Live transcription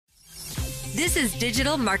This is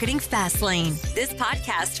Digital Marketing Fastlane. This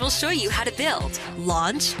podcast will show you how to build,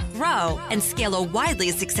 launch, grow, and scale a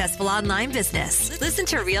widely successful online business. Listen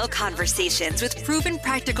to real conversations with proven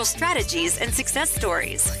practical strategies and success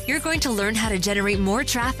stories. You're going to learn how to generate more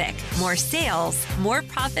traffic, more sales, more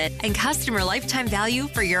profit, and customer lifetime value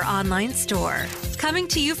for your online store. Coming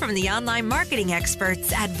to you from the online marketing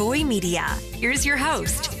experts at Voy Media, here's your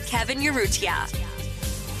host, Kevin Urrutia.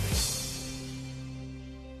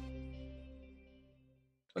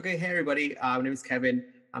 Okay, hey everybody. My name is Kevin.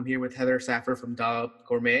 I'm here with Heather Saffer from Dollop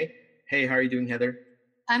Gourmet. Hey, how are you doing, Heather?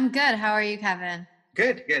 I'm good. How are you, Kevin?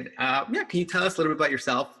 Good. Can you tell us a little bit about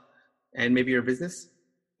yourself and maybe your business?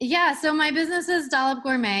 Yeah, so my business is Dollop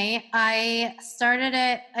Gourmet. I started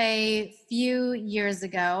it a few years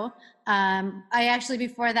ago.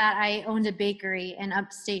 Before that, I owned a bakery in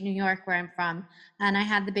upstate New York, where I'm from, and I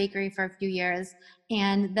had the bakery for a few years.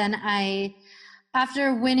 And then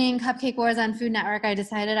after winning Cupcake Wars on Food Network, I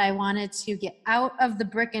decided I wanted to get out of the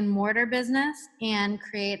brick and mortar business and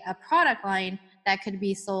create a product line that could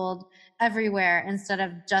be sold everywhere instead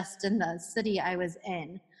of just in the city I was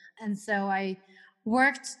in. And so I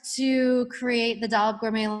worked to create the Dollop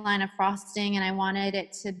Gourmet line of frosting, and I wanted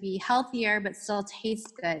it to be healthier but still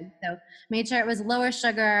taste good. So made sure it was lower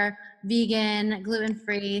sugar, vegan,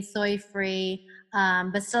 gluten-free, soy-free,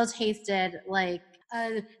 but still tasted like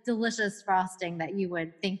a delicious frosting that you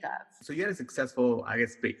would think of. So you had a successful,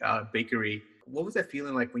 bakery. What was that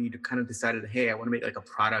feeling like when you kind of decided, hey, I want to make like a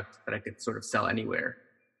product that I could sort of sell anywhere?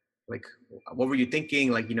 Like, what were you thinking?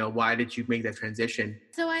 Why did you make that transition?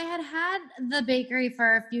 So I had the bakery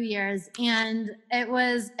for a few years, and it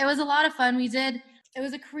was a lot of fun. It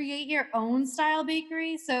was a create your own style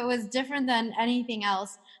bakery. So it was different than anything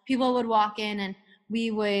else. People would walk in and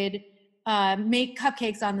we would make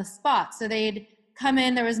cupcakes on the spot. So they'd come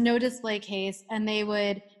in, there was no display case, and they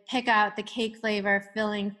would pick out the cake flavor,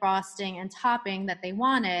 filling, frosting, and topping that they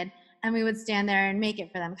wanted, and we would stand there and make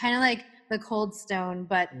it for them, kind of like the Cold Stone,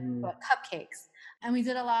 but cupcakes. And we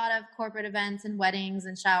did a lot of corporate events and weddings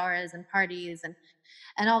and showers and parties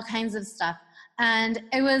and all kinds of stuff. And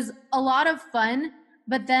it was a lot of fun.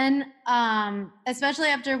 But then, especially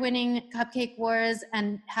after winning Cupcake Wars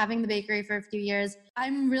and having the bakery for a few years,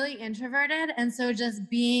 I'm really introverted. And so just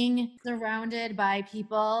being surrounded by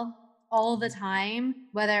people all the time,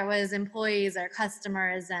 whether it was employees or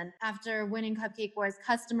customers, and after winning Cupcake Wars,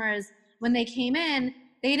 customers, when they came in,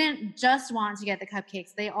 they didn't just want to get the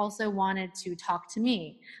cupcakes. They also wanted to talk to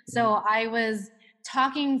me. So I was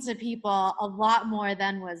talking to people a lot more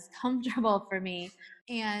than was comfortable for me.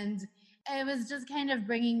 And it was just kind of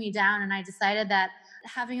bringing me down, and I decided that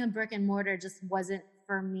having a brick and mortar just wasn't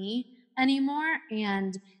for me anymore,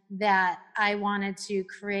 and that I wanted to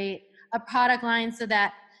create a product line so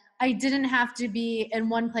that I didn't have to be in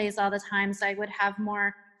one place all the time, so I would have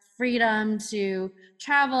more freedom to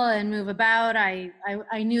travel and move about. I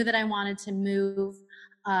knew that I wanted to move,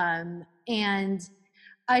 and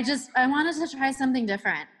I wanted to try something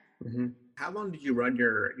different. Mm-hmm. How long did you run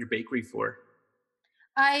your bakery for?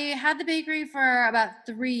 I had the bakery for about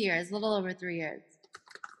 3 years, a little over 3 years.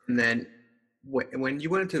 And then when you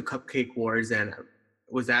went into Cupcake Wars, and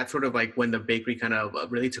was that sort of like when the bakery kind of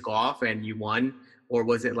really took off and you won? Or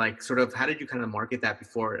was it like sort of, how did you kind of market that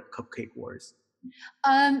before Cupcake Wars?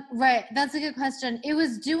 Right. That's a good question. It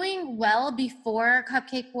was doing well before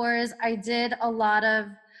Cupcake Wars. I did a lot of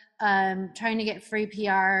trying to get free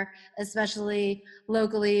PR, especially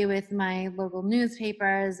locally with my local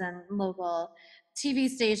newspapers and local TV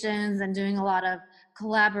stations, and doing a lot of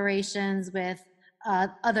collaborations with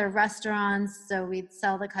other restaurants. So we'd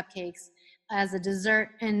sell the cupcakes as a dessert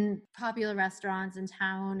in popular restaurants in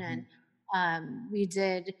town. And we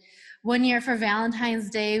did one year for Valentine's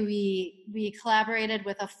Day, we collaborated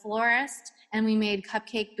with a florist, and we made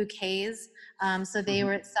cupcake bouquets. So they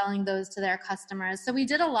were selling those to their customers. So we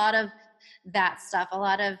did a lot of that stuff, a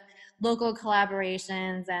lot of local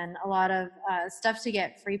collaborations, and a lot of stuff to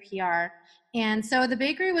get free PR. And so the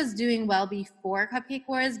bakery was doing well before Cupcake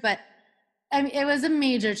Wars, but I mean, it was a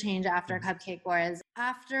major change after Cupcake Wars.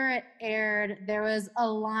 After it aired, there was a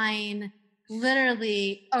line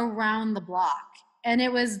literally around the block. And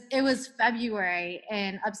it was February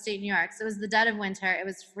in upstate New York. So it was the dead of winter. It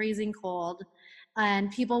was freezing cold,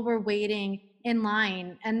 and people were waiting in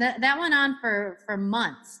line. And that went on for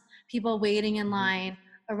months, people waiting in line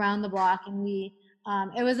around the block. And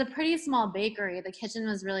it was a pretty small bakery. The kitchen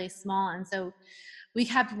was really small. And so we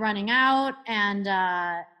kept running out, and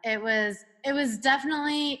it was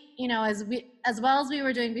definitely, as well as we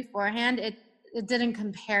were doing beforehand, it didn't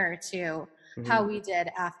compare to how we did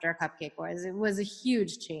after Cupcake Wars. It was a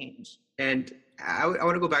huge change. And I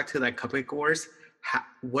want to go back to like Cupcake Wars.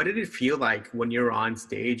 What did it feel like when you were on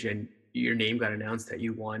stage and your name got announced that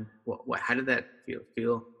you won? How did that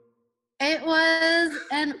feel? It was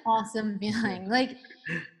an awesome feeling. Like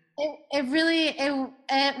it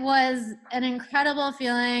was an incredible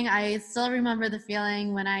feeling. I still remember the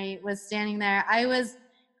feeling when I was standing there. I was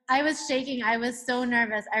shaking. I was so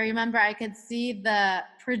nervous. I remember I could see the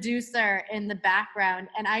producer in the background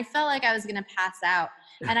and I felt like I was going to pass out.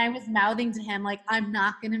 And I was mouthing to him, like, I'm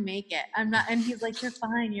not going to make it. I'm not. And he's like, you're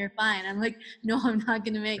fine. You're fine. I'm like, no, I'm not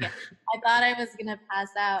going to make it. I thought I was going to pass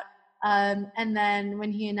out. And then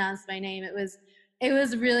when he announced my name, it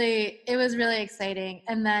was really exciting.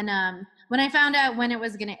 And then when I found out when it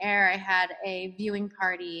was going to air, I had a viewing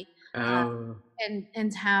party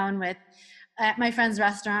in town at my friend's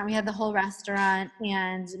restaurant. We had the whole restaurant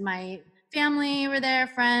and my family were there,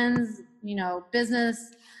 friends,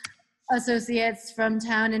 business associates from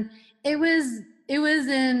town. And it was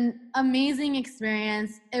an amazing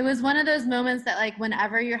experience. It was one of those moments that, like,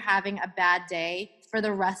 whenever you're having a bad day for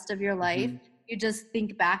the rest of your life, you just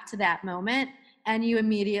think back to that moment and you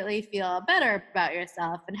immediately feel better about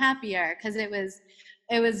yourself and happier, because it was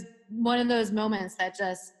one of those moments that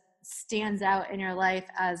just stands out in your life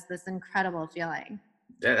as this incredible feeling.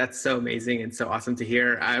 That's so amazing and so awesome to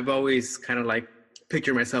hear. I've always kind of like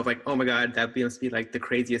picture myself like, oh my God, that must be like the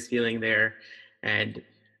craziest feeling there. And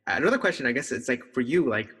another question, I guess it's like for you,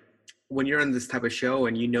 like when you're on this type of show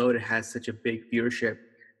and it has such a big viewership,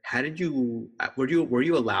 how did you, were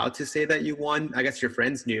you allowed to say that you won? I guess your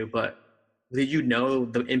friends knew, but did you know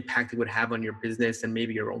the impact it would have on your business and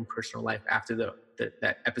maybe your own personal life after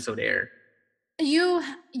that episode aired?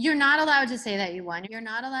 You're not allowed to say that you won. You're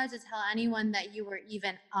not allowed to tell anyone that you were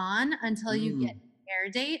even on until you get the air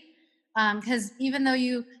date. Because even though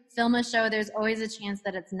you film a show, there's always a chance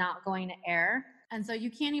that it's not going to air. And so you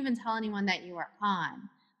can't even tell anyone that you are on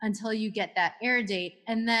until you get that air date.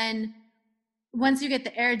 And then once you get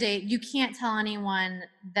the air date, you can't tell anyone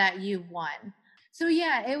that you won. So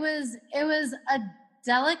yeah, it was a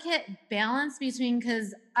delicate balance between,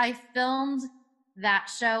 because I filmed that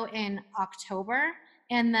show in October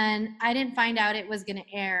and then I didn't find out it was going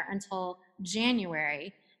to air until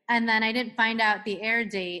January. And then I didn't find out the air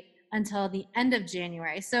date until the end of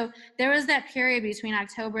January. So there was that period between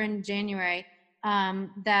October and January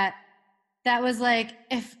that was like,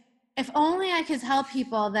 if only I could tell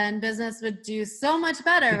people, then business would do so much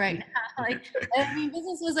better right now. Like, I mean,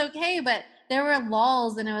 business was okay, but there were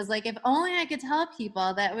lulls, and it was like, if only I could tell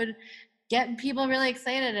people, that would get people really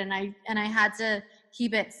excited, and I had to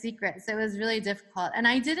keep it secret. So it was really difficult. And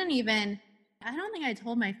I don't think I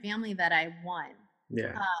told my family that I won.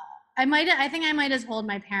 Yeah. I think I might have told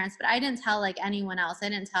my parents, but I didn't tell like anyone else.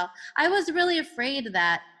 I was really afraid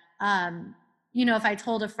that, if I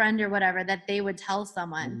told a friend or whatever, that they would tell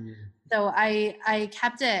someone. So I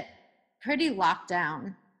kept it pretty locked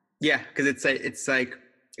down. Yeah. Cause it's like,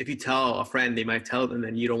 if you tell a friend, they might tell them,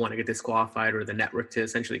 and you don't want to get disqualified or the network to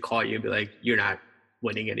essentially call you and be like, you're not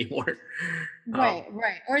winning anymore. Right.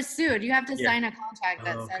 Or sued. You have to sign a contract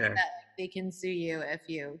that says that they can sue you if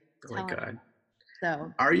you tell them. God.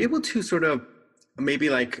 So are you able to sort of maybe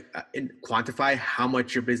like quantify how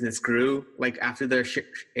much your business grew like after the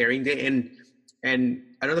airing date? And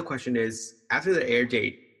another question is, after the air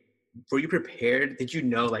date, were you prepared? Did you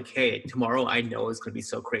know like, hey, tomorrow I know it's going to be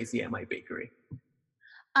so crazy at my bakery?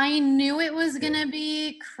 I knew it was going to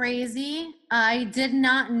be crazy. I did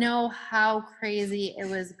not know how crazy it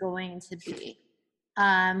was going to be.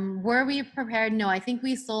 Were we prepared? No, I think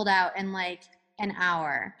we sold out in like an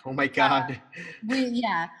hour. Oh my God.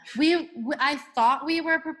 I thought we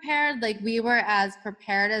were prepared. Like, we were as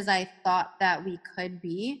prepared as I thought that we could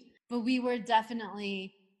be, but we were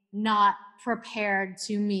definitely not prepared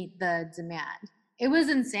to meet the demand. It was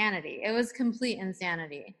insanity. It was complete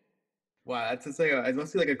insanity. Wow, that's just like it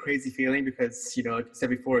must be like a crazy feeling, because you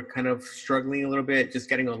said before, kind of struggling a little bit, just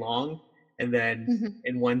getting along, and then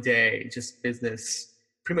in one day, just business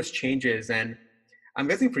pretty much changes. And I'm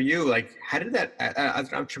guessing for you, like, how did that, as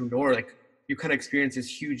an entrepreneur, like, you kind of experienced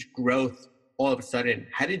this huge growth all of a sudden?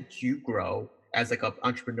 How did you grow as like an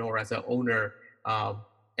entrepreneur, as an owner,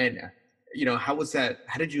 and how was that?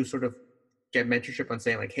 How did you sort of get mentorship on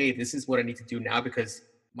saying like, hey, this is what I need to do now, because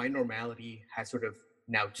my normality has sort of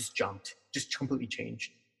now just completely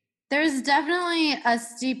changed? There's definitely a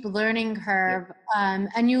steep learning curve,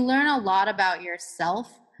 and you learn a lot about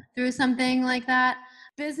yourself through something like that.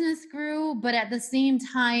 Business grew, but at the same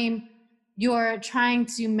time, you're trying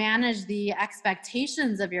to manage the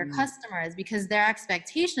expectations of your customers, because their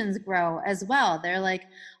expectations grow as well. They're like,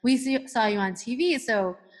 we saw you on TV,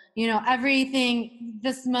 so everything,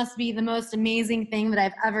 this must be the most amazing thing that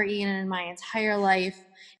I've ever eaten in my entire life.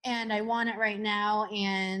 And I want it right now.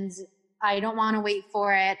 And I don't want to wait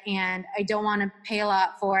for it. And I don't want to pay a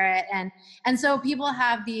lot for it. And so people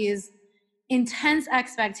have these intense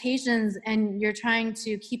expectations, and you're trying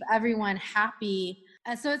to keep everyone happy.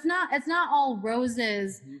 So it's not all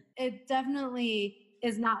roses. Mhm. It definitely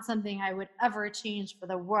is not something I would ever change for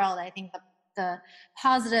the world. I think the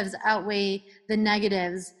positives outweigh the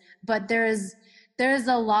negatives, but there's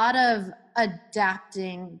a lot of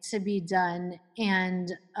adapting to be done.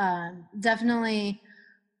 And I definitely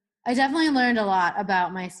learned a lot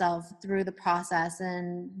about myself through the process,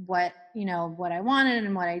 and what I wanted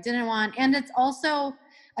and what I didn't want. And it's also,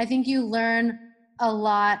 I think you learn a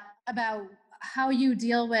lot about how you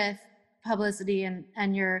deal with publicity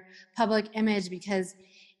and your public image, because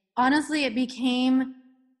honestly, it became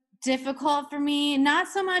difficult for me, not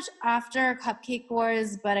so much after Cupcake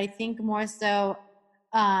Wars, but I think more so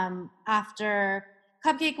after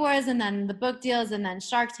Cupcake Wars, and then the book deals, and then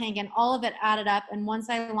Shark Tank, and all of it added up. And once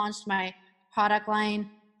I launched my product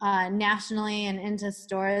line nationally and into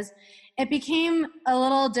stores, it became a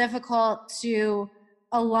little difficult to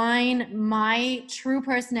align my true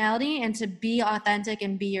personality and to be authentic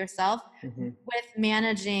and be yourself with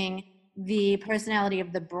managing the personality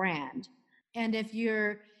of the brand. And if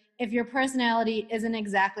your personality isn't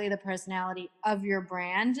exactly the personality of your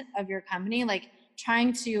brand, of your company, like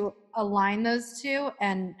trying to align those two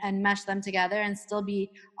and mesh them together and still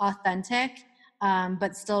be authentic,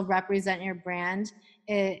 but still represent your brand,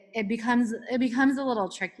 it becomes a little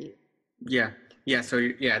tricky. Yeah. So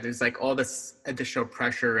there's like all this additional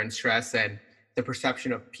pressure and stress, and the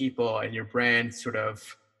perception of people and your brand sort of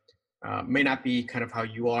may not be kind of how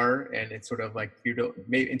you are. And it's sort of like,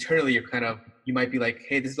 maybe internally you might be like,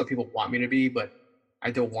 hey, this is what people want me to be, but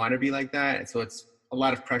I don't want to be like that. And so it's a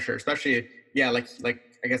lot of pressure, especially, like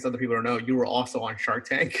I guess other people don't know, you were also on Shark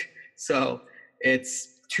Tank. So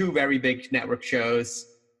it's two very big network shows,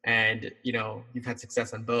 and you've had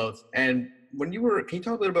success on both. And can you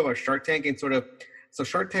talk a little bit about Shark Tank and so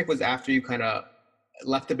Shark Tank was after you kind of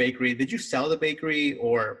left the bakery. Did you sell the bakery,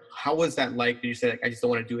 or how was that like? Did you say like, I just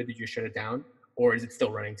don't want to do it? Did you shut it down, or is it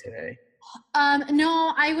still running today?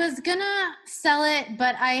 No, I was gonna sell it,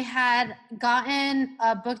 but I had gotten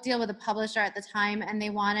a book deal with a publisher at the time, and they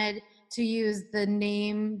wanted to use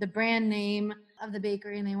the brand name of the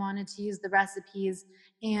bakery, and they wanted to use the recipes.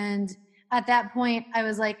 And at that point, I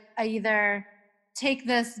was like, I either take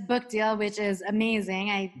this book deal, which is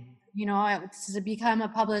amazing. To become a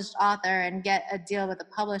published author and get a deal with a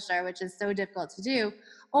publisher, which is so difficult to do,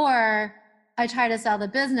 or I try to sell the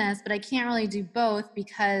business, but I can't really do both,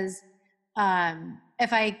 because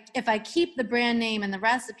if I keep the brand name and the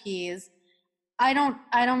recipes, I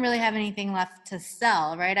don't really have anything left to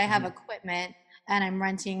sell, right? I have equipment, and I'm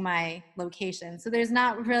renting my location, so there's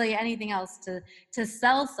not really anything else to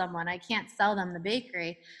sell someone. I can't sell them the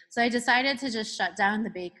bakery, so I decided to just shut down the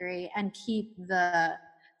bakery and keep the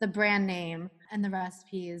brand name and the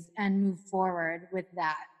recipes and move forward with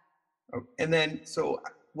that. And then, so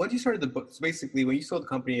once you started the book, so basically when you sold the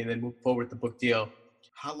company and then moved forward with the book deal,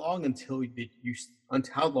 how long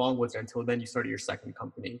how long was it until then you started your second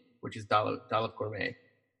company, which is Dollop Gourmet?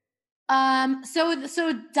 So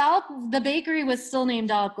Dollop, the bakery was still named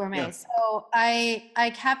Dollop Gourmet. Yeah. So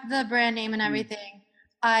I kept the brand name and everything.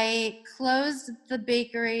 I closed the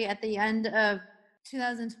bakery at the end of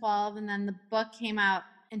 2012, and then the book came out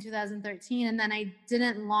in 2013, and then I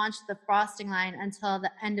didn't launch the frosting line until the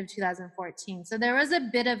end of 2014. So there was a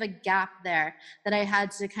bit of a gap there that I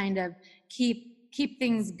had to kind of keep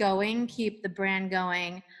things going, keep the brand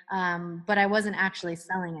going, but I wasn't actually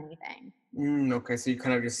selling anything. Okay, so you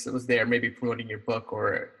kind of just was there, maybe promoting your book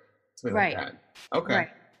or something like that. Okay. Right.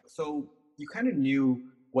 So you kind of knew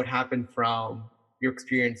what happened from your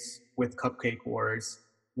experience with Cupcake Wars.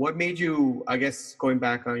 What made you, I guess, going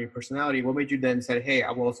back on your personality, what made you then say, hey,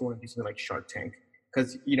 I will also want to do something like Shark Tank?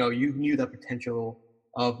 Because, you knew the potential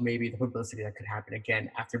of maybe the publicity that could happen again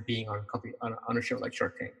after being on a show like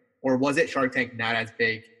Shark Tank. Or was it Shark Tank not as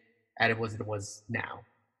big as it was now?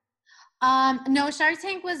 No, Shark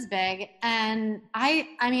Tank was big, and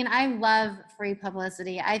I love free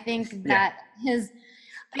publicity. I think that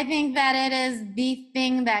it is the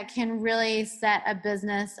thing that can really set a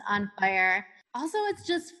business on fire. Also, it's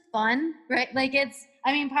just fun, right? Like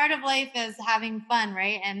part of life is having fun,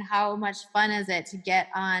 right? And how much fun is it to get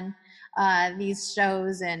on these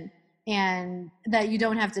shows and that you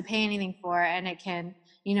don't have to pay anything for, and it can,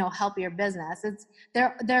 help your business.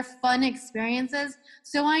 They're fun experiences.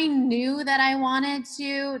 So I knew that I wanted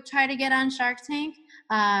to try to get on Shark Tank,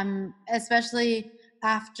 especially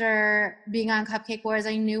after being on Cupcake Wars,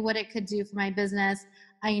 I knew what it could do for my business.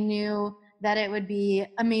 I knew that it would be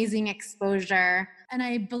amazing exposure, and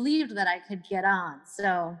I believed that I could get on.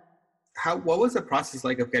 So what was the process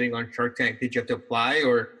like of getting on Shark Tank? Did you have to apply,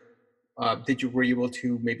 or were you able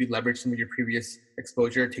to maybe leverage some of your previous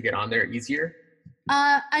exposure to get on there easier?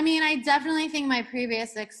 I mean, I definitely think my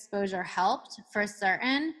previous exposure helped for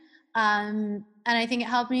certain. And I think it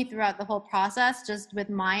helped me throughout the whole process, just with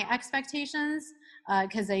my expectations.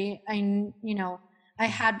 Cause I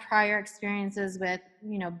had prior experiences with,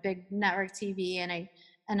 big network TV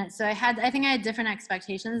so I think I had different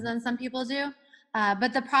expectations than some people do.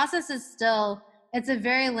 But the process is it's a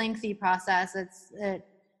very lengthy process.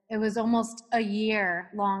 It was almost a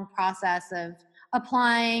year-long process of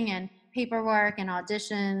applying and paperwork and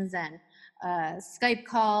auditions and Skype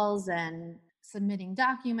calls and submitting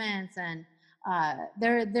documents, and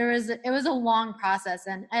it was a long process,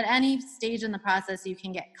 and at any stage in the process you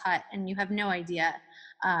can get cut, and you have no idea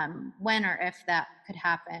when or if that could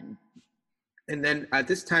happen. And then at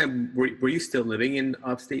this time, were you still living in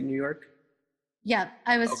upstate New York? Yeah,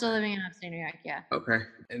 I was still living in upstate New York. Yeah. Okay.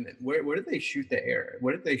 And then where did they shoot the air?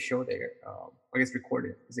 Where did they show the air? I guess record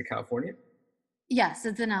it. Is it California? Yes,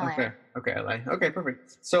 it's in LA. Okay, LA. Okay,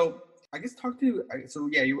 perfect. So I guess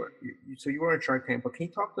you were on Shark Tank, but can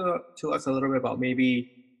you talk to us a little bit about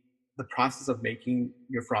maybe the process of making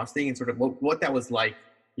your frosting and sort of what that was like?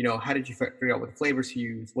 How did you figure out what flavors to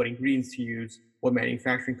use, what ingredients to use, what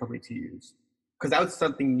manufacturing company to use? Because that was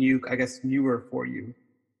something newer for you.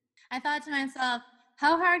 I thought to myself,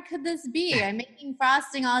 how hard could this be? I'm making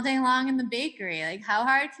frosting all day long in the bakery. Like, how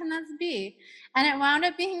hard can this be? And it wound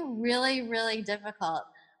up being really, really difficult.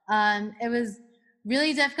 It was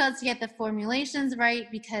really difficult to get the formulations right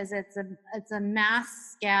because it's a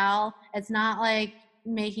mass scale. It's not like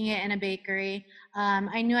making it in a bakery.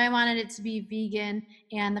 I knew I wanted it to be vegan,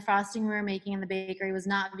 and the frosting we were making in the bakery was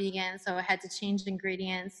not vegan, so I had to change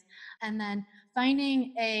ingredients. And then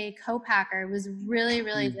finding a co-packer was really,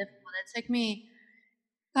 really difficult.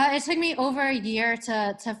 It took me over a year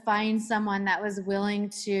to find someone that was willing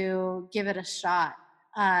to give it a shot.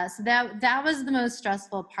 So that was the most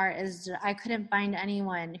stressful part, is I couldn't find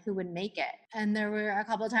anyone who would make it. And there were a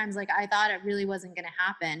couple of times like I thought it really wasn't going to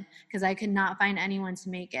happen because I could not find anyone to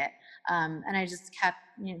make it. And I just kept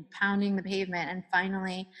pounding the pavement, and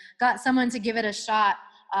finally got someone to give it a shot,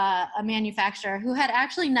 a manufacturer who had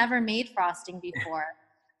actually never made frosting before.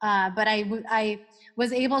 But I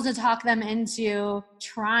was able to talk them into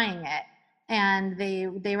trying it, and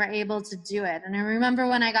they were able to do it. And I remember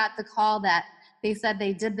when I got the call that they said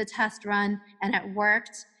they did the test run and it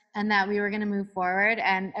worked, and that we were going to move forward.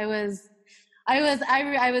 And I was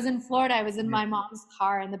in Florida. I was in my mom's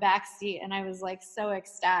car in the back seat, and I was like so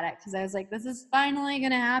ecstatic because I was like, this is finally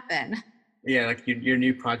going to happen. Yeah, like your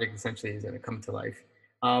new project essentially is going to come to life.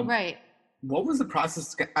 Right. What was the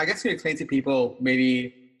process? I guess you explain to people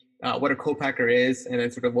maybe what a co-packer is, and then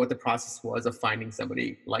sort of what the process was of finding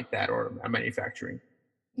somebody like that, or a manufacturing.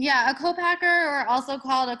 Yeah, a co-packer, or also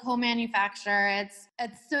called a co-manufacturer. It's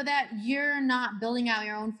so that you're not building out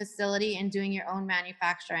your own facility and doing your own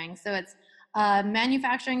manufacturing. So it's a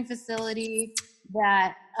manufacturing facility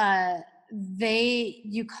that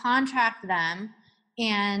you contract them,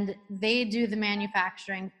 and they do the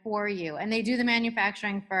manufacturing for you. And they do the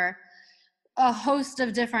manufacturing for a host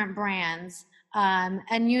of different brands.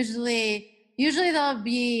 And usually there'll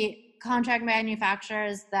be contract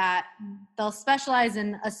manufacturers that they'll specialize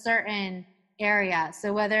in a certain area.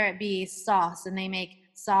 So whether it be sauce, and they make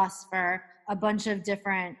sauce for a bunch of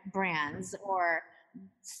different brands, or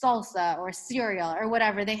salsa or cereal or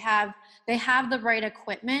whatever, they have the right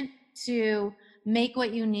equipment to make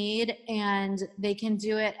what you need, and they can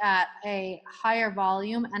do it at a higher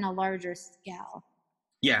volume and a larger scale.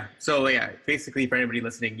 Yeah. So yeah, basically for anybody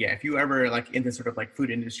listening, if you ever like in this sort of like food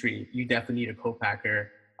industry, you definitely need a co-packer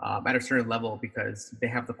at a certain level, because they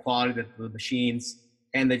have the quality of the machines,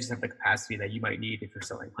 and they just have the capacity that you might need if you're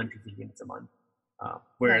selling hundreds of units a month.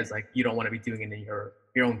 Whereas like you don't want to be doing it in your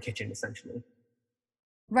own kitchen essentially.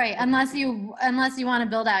 Right. Unless you want to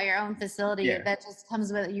build out your own facility, that just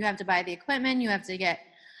comes with, you have to buy the equipment, you have to get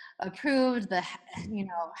approved,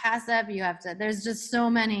 HACCP, there's just so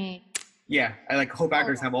many. Yeah. Like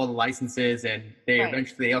co-packers have all the licenses, and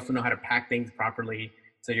they also know how to pack things properly.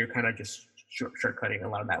 So you're kind of just shortcutting a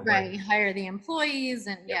lot of that work. Right. You hire the employees,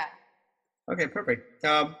 and Okay, perfect.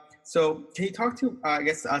 So can you talk to, I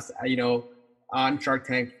guess us, on Shark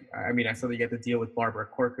Tank? I mean, I saw that you get to deal with Barbara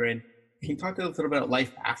Corcoran. Can you talk to us a little bit about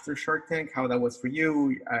life after Shark Tank, how that was for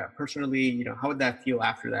you personally? How would that feel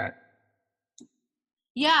after that?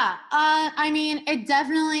 Yeah, I mean, it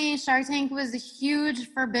definitely, Shark Tank was huge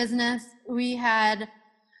for business.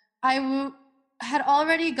 Had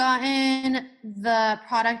already gotten the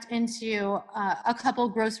product into a couple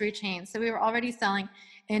grocery chains. So we were already selling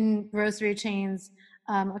in grocery chains,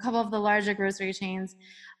 a couple of the larger grocery chains,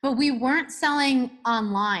 but we weren't selling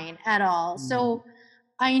online at all. So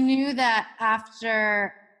I knew that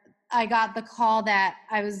after I got the call that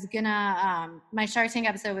I was gonna, my Shark Tank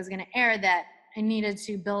episode was gonna air, that I needed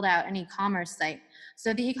to build out an e-commerce site.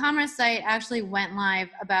 So the e-commerce site actually went live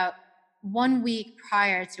about 1 week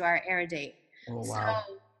prior to our air date. Oh, wow.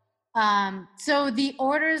 So the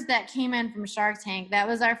orders that came in from Shark Tank, that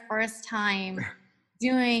was our first time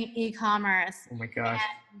doing e-commerce. Oh my gosh.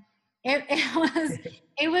 And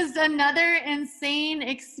it was another insane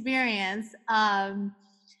experience.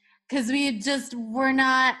 Because we just were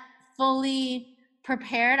not fully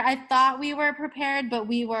prepared. I thought we were prepared, but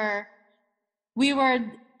I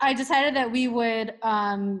decided that we would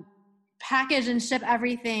package and ship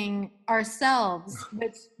everything ourselves,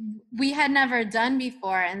 which we had never done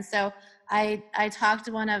before. And so I talked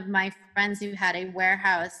to one of my friends who had a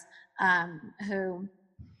warehouse, who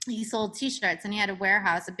he sold t-shirts, and he had a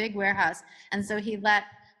big warehouse. And so he let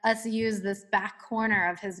us use this back corner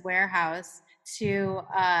of his warehouse to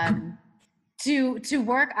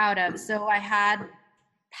work out of. So I had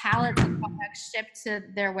pallets of products shipped to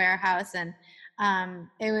their warehouse, and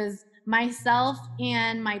it was myself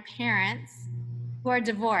and my parents, who are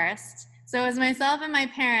divorced. So it was myself and my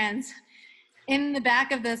parents in the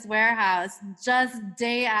back of this warehouse, just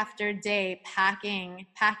day after day, packing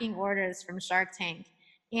orders from Shark Tank.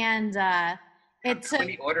 And How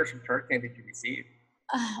many orders from Shark Tank did you receive?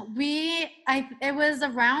 It was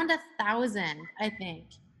around 1,000, I think.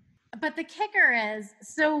 But the kicker is,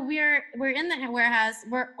 so we're in the warehouse.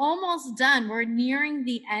 We're almost done. We're nearing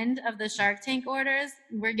the end of the Shark Tank orders.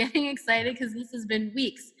 We're getting excited because this has been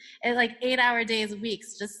weeks, like 8-hour days,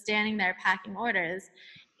 weeks, just standing there packing orders.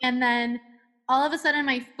 And then all of a sudden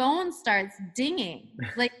my phone starts dinging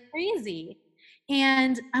like crazy.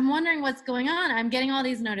 And I'm wondering what's going on. I'm getting all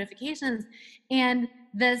these notifications. And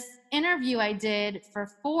this interview I did for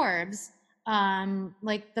Forbes,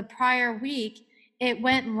 like the prior week, it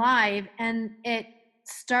went live and it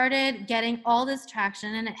started getting all this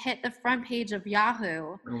traction, and it hit the front page of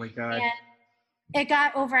Yahoo. Oh my God. And it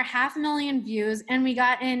got over 500,000 views, and we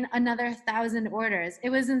got in another 1,000 orders.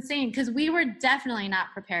 It was insane because we were definitely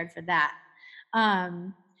not prepared for that.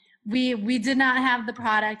 We did not have the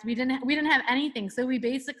product. We didn't have anything. So we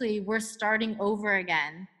basically were starting over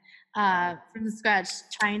again from scratch,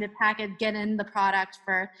 trying to get in the product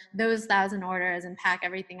for those 1,000 orders and pack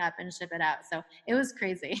everything up and ship it out. So it was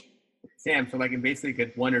crazy. Sam, so like in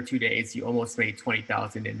basically 1 or 2 days, you almost made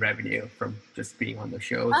 20,000 in revenue from just being on the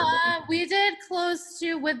shows. We did close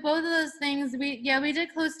to, with both of those things, we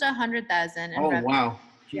did close to 100,000 in revenue. Wow.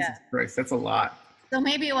 Jesus Christ, that's a lot. So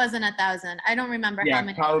maybe it wasn't 1,000. I don't remember how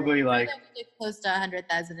many. Probably like we did close to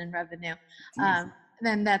 100,000 in revenue.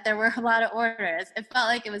 Then that there were a lot of orders. It felt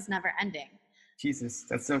like it was never ending. Jesus,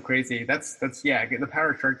 that's so crazy. That's the power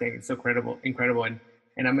of Shark Tank is so incredible.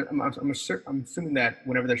 And I'm assuming that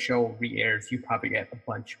whenever the show re-airs, you probably get a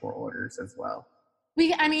bunch more orders as well.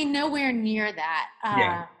 Nowhere near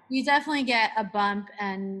that. We definitely get a bump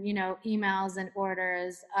and, emails and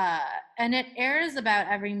orders. And it airs about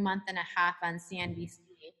every month and a half on CNBC,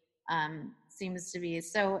 seems to be.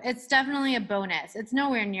 So it's definitely a bonus. It's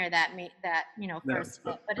nowhere near that first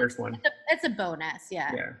hit, but first one. It's a bonus,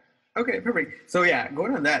 yeah. Yeah. Okay, perfect. So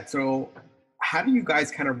going on that. So how do you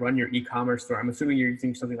guys kind of run your e-commerce store? I'm assuming you're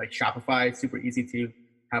using something like Shopify, super easy to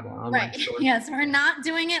have an online store. Yes, we're not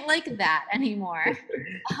doing it like that anymore.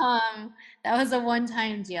 That was a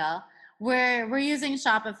one-time deal. We're using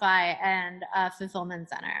Shopify and a fulfillment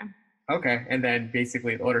center. Okay, and then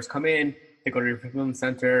basically the orders come in, they go to your fulfillment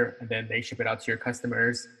center, and then they ship it out to your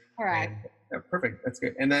customers. Correct. Perfect. That's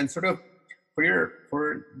good. And then sort of for your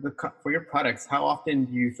products, how often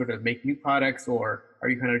do you sort of make new products, or are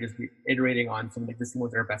you kind of just iterating on some of the existing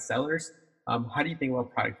ones that are best sellers? How do you think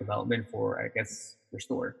about product development for, I guess, your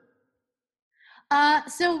store?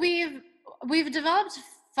 So we've developed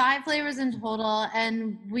 5 flavors in total,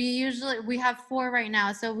 and we have 4 right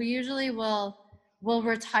now. So we usually will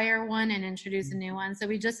retire one and introduce a new one. So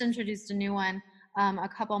we just introduced a new one a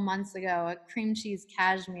couple months ago, a cream cheese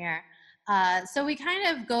cashmere. So we kind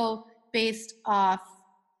of go based off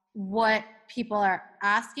what people are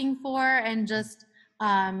asking for and just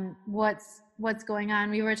what's going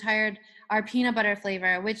on. We retired our peanut butter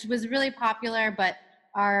flavor, which was really popular, but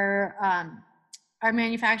our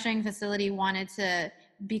manufacturing facility wanted to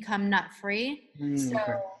become nut free. So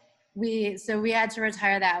we had to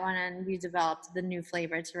retire that one, and we developed the new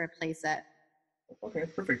flavor to replace it. Okay,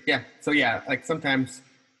 perfect. Yeah. So yeah, like sometimes,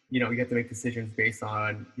 you have to make decisions based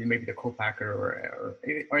on maybe the co-packer or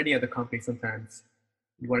any other company. Sometimes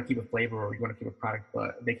you want to keep a flavor or you want to keep a product,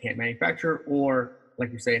 but they can't manufacture, or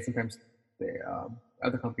like you say, sometimes the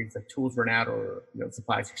other companies, like tools run out, or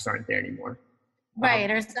supplies just aren't there anymore.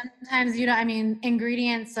 Right. Or sometimes,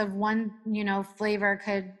 ingredients of one, flavor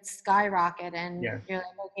could skyrocket, and you're like,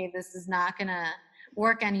 okay, this is not going to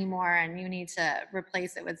work anymore, and you need to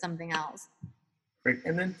replace it with something else. Great.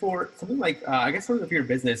 And then for something like, I guess for your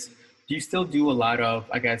business, do you still do a lot of,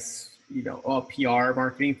 I guess, PR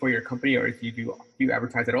marketing for your company, or do you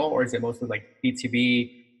advertise at all, or is it mostly like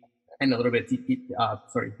B2B and a little bit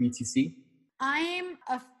BTC? I'm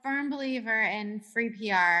a firm believer in free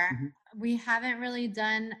PR. Mm-hmm. We haven't really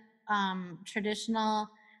done traditional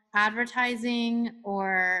advertising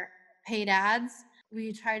or paid ads.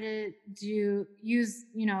 We try to use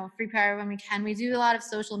free PR when we can. We do a lot of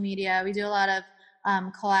social media. We do a lot of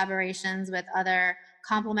collaborations with other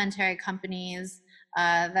complementary companies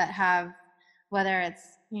that have, whether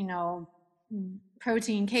it's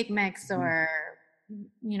protein cake mix or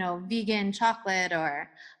vegan chocolate, or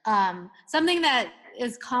something that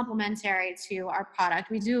is complementary to our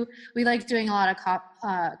product. We like doing a lot of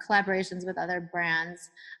collaborations with other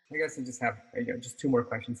brands. I guess I just have just two more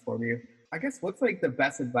questions for you. I guess what's like the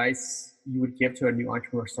best advice you would give to a new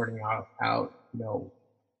entrepreneur starting out?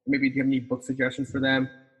 Maybe do you have any book suggestions for them?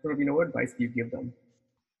 Sort of, what advice do you give them?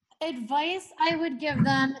 Advice I would give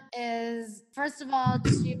them is, first of all,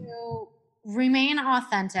 to remain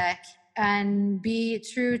authentic and be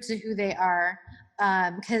true to who they are.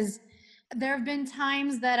 Because there have been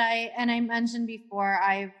times that I mentioned before,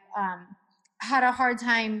 I've had a hard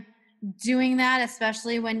time doing that,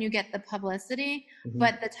 especially when you get the publicity. Mm-hmm.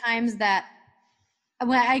 But the times that,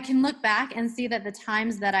 when I can look back and see that the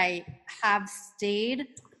times that I have stayed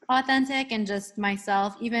authentic and just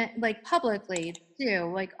myself, even like publicly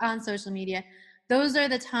too, like on social media, those are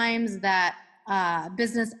the times that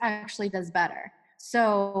business actually does better.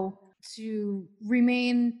 So to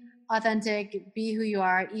remain authentic, be who you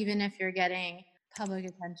are, even if you're getting public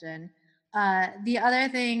attention. The other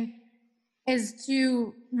thing is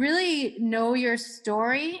to really know your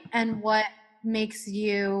story and what makes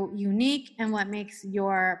you unique and what makes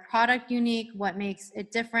your product unique, what makes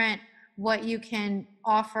it different, what you can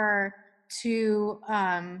offer to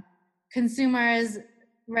consumers,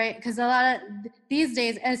 right? Because a lot of these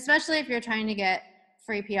days, especially if you're trying to get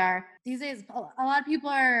free PR, these days a lot of people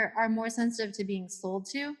are more sensitive to being sold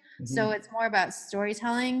to. Mm-hmm. So it's more about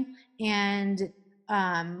storytelling and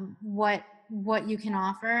what you can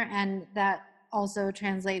offer, and that also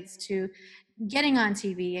translates to getting on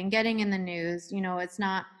TV and getting in the news. It's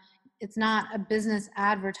not a business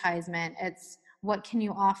advertisement. It's what can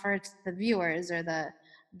you offer to the viewers or the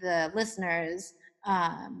listeners,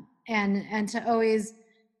 and to always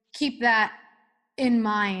keep that in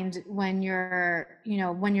mind when you're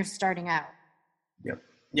starting out. Yep.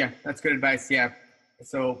 Yeah, that's good advice. Yeah.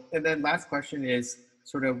 So, and then last question is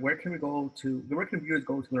sort of where can viewers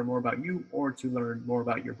go to learn more about you or to learn more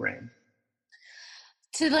about your brand?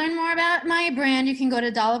 To learn more about my brand, you can go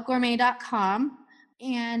to dollopgourmet.com.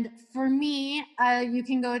 And for me, you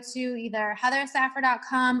can go to either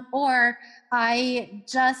heathersaffer.com, or I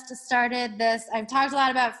just started this. I've talked a lot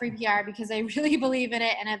about free PR because I really believe in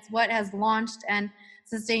it, and it's what has launched and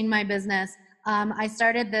sustained my business. I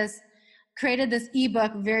created this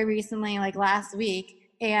ebook very recently, like last week,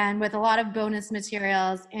 and with a lot of bonus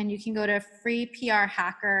materials. And you can go to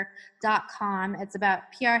freeprhacker.com. It's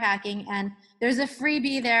about PR hacking, and there's a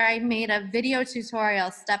freebie there. I made a video tutorial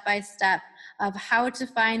step-by-step of how to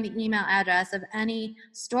find the email address of any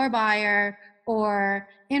store buyer or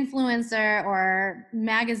influencer or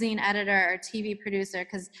magazine editor or TV producer,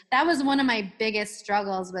 because that was one of my biggest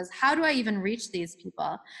struggles, was how do I even reach these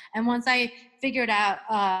people? And once I figured out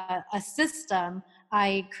a system,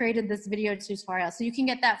 I created this video tutorial. So you can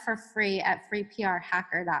get that for free at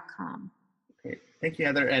freeprhacker.com. Okay. Thank you,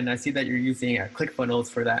 Heather. And I see that you're using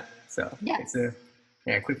ClickFunnels for that. So yes.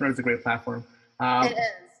 ClickFunnels is a great platform. It is.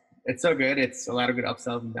 It's so good. It's a lot of good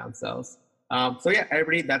upsells and downsells. So yeah,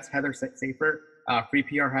 everybody, that's Heather Saffer,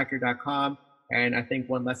 freeprhacker.com. And I think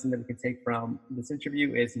one lesson that we can take from this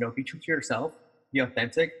interview is, be true to yourself, be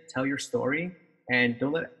authentic, tell your story, and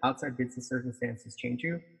don't let outside business circumstances change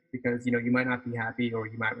you, because, you might not be happy or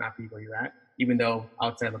you might not be where you're at, even though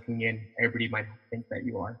outside looking in, everybody might think that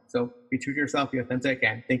you are. So be true to yourself, be authentic,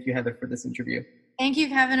 and thank you, Heather, for this interview. Thank you,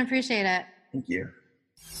 Kevin. Appreciate it. Thank you.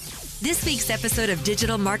 This week's episode of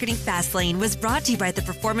Digital Marketing Fastlane was brought to you by the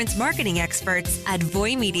performance marketing experts at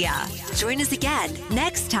Voy Media. Join us again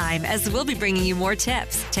next time as we'll be bringing you more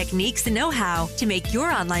tips, techniques, and know-how to make your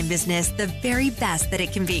online business the very best that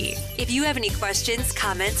it can be. If you have any questions,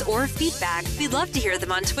 comments, or feedback, we'd love to hear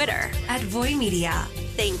them on Twitter at Voy Media.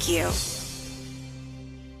 Thank you.